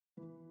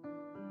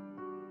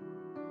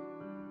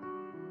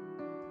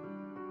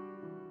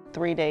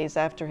3 days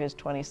after his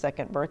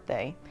 22nd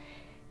birthday,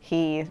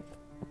 he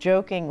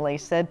jokingly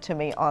said to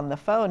me on the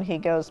phone, he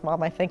goes,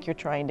 "Mom, I think you're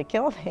trying to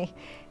kill me."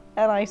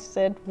 And I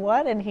said,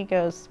 "What?" And he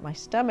goes, "My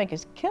stomach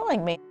is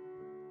killing me."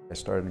 I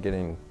started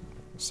getting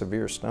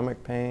severe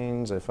stomach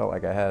pains. I felt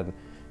like I had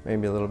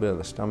maybe a little bit of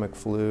the stomach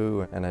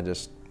flu, and I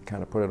just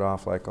kind of put it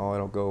off like, oh,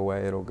 it'll go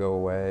away, it'll go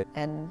away.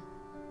 And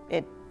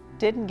it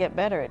didn't get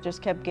better, it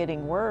just kept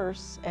getting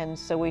worse. And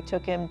so we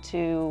took him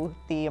to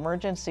the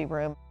emergency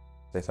room.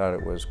 They thought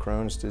it was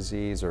Crohn's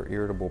disease or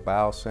irritable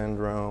bowel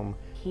syndrome.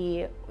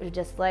 He would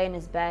just lay in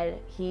his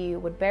bed. He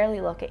would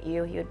barely look at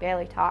you. He would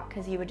barely talk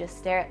because he would just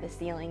stare at the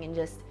ceiling and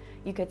just,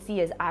 you could see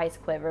his eyes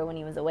quiver when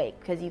he was awake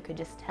because you could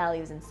just tell he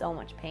was in so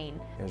much pain.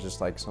 It was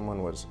just like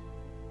someone was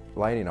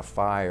lighting a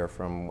fire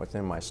from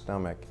within my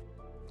stomach.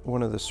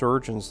 One of the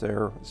surgeons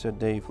there said,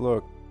 "Dave,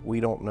 look, we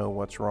don't know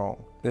what's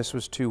wrong." This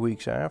was 2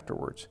 weeks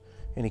afterwards,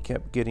 and he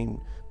kept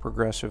getting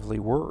progressively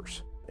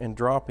worse and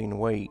dropping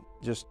weight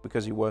just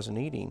because he wasn't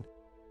eating.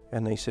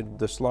 And they said,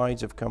 "The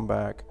slides have come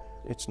back.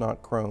 It's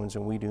not Crohn's,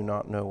 and we do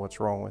not know what's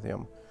wrong with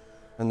him."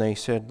 And they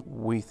said,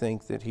 "We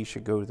think that he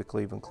should go to the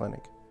Cleveland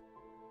Clinic."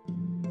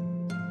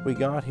 We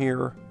got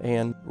here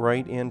and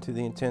right into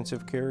the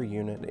intensive care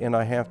unit, and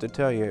I have to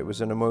tell you, it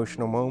was an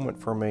emotional moment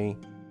for me.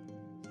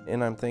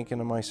 And I'm thinking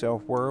to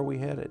myself, where are we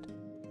headed?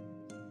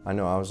 I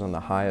know I was on the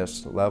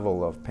highest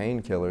level of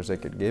painkillers they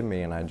could give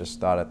me, and I just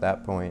thought at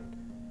that point,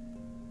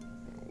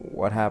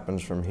 what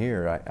happens from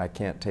here? I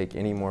can't take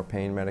any more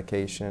pain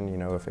medication. You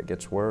know, if it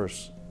gets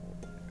worse,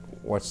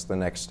 what's the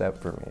next step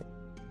for me?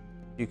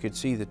 You could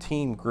see the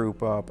team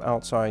group up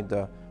outside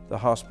the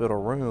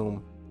hospital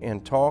room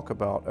and talk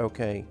about,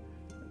 okay,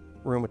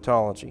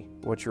 rheumatology,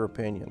 what's your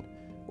opinion?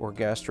 Or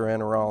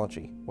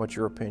gastroenterology, what's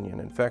your opinion?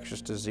 Infectious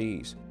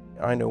disease.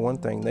 I know one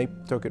thing, they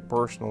took it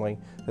personally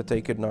that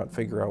they could not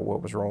figure out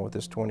what was wrong with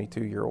this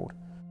 22-year-old.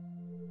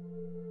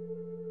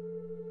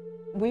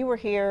 We were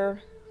here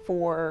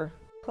for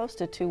close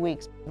to 2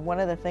 weeks. One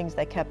of the things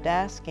they kept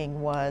asking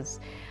was,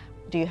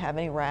 "Do you have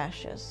any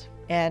rashes?"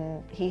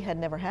 And he had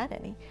never had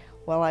any.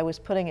 Well, I was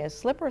putting his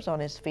slippers on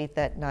his feet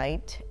that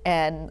night,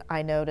 and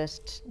I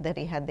noticed that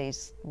he had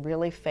these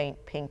really faint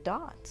pink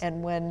dots.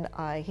 And when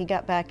he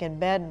got back in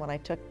bed, and when I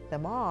took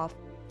them off,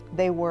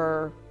 they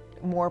were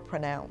more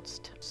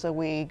pronounced. So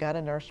we got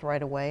a nurse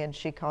right away, and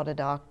she called a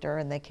doctor,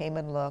 and they came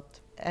and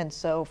looked. And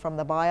so from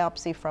the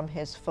biopsy from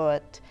his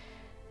foot,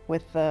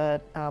 with the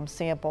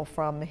sample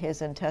from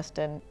his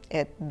intestine,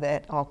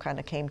 that all kind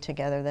of came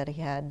together that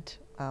he had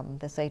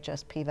this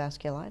HSP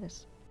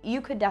vasculitis.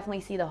 You could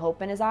definitely see the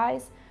hope in his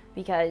eyes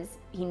because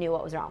he knew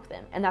what was wrong with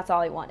him, and that's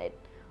all he wanted,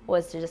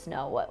 was to just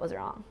know what was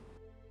wrong.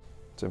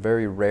 It's a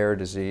very rare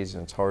disease,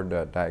 and it's hard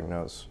to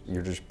diagnose.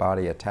 Your just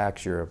body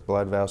attacks your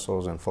blood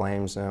vessels,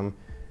 inflames them,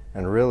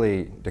 and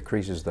really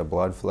decreases the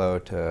blood flow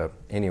to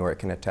anywhere. It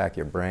can attack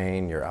your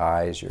brain, your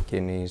eyes, your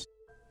kidneys.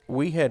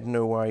 We had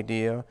no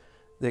idea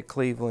that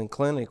Cleveland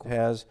Clinic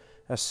has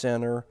a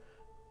center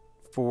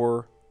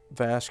for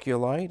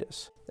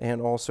vasculitis,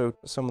 and also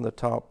some of the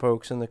top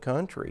folks in the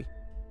country.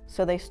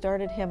 So they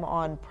started him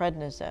on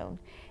prednisone,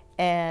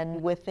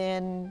 and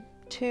within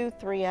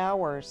 2-3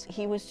 hours,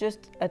 he was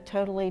just a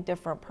totally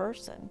different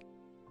person.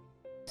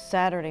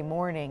 Saturday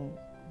morning,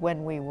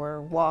 when we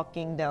were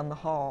walking down the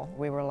hall,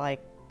 we were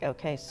like,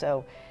 okay,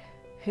 so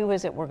who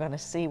is it we're going to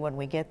see when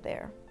we get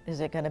there?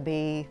 Is it going to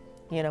be,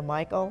 you know,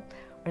 Michael,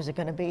 or is it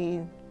going to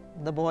be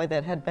the boy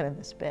that had been in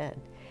this bed?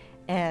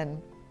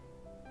 And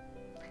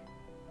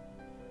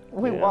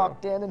we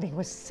walked in, and he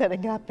was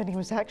sitting up, and he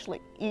was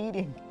actually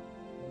eating.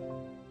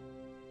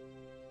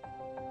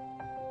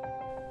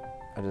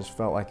 I just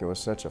felt like it was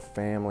such a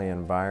family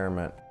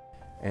environment,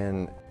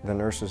 and the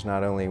nurses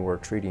not only were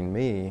treating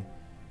me,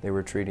 they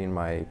were treating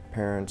my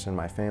parents and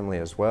my family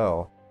as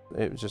well.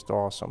 It was just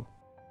awesome.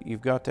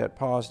 You've got that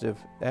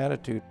positive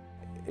attitude.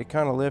 It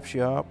kind of lifts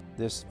you up.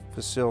 This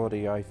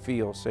facility, I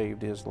feel,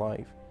 saved his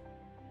life.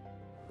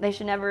 They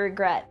should never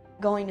regret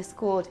going to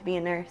school to be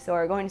a nurse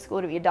or going to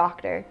school to be a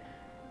doctor,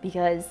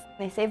 because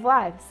they save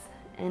lives,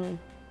 and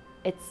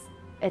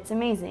it's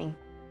amazing.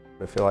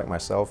 I feel like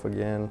myself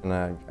again, and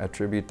I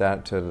attribute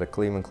that to the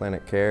Cleveland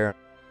Clinic care.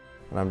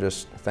 And I'm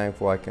just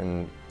thankful I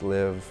can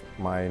live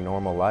my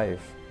normal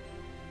life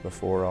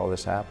before all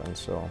this happened,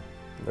 so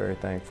I'm very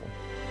thankful.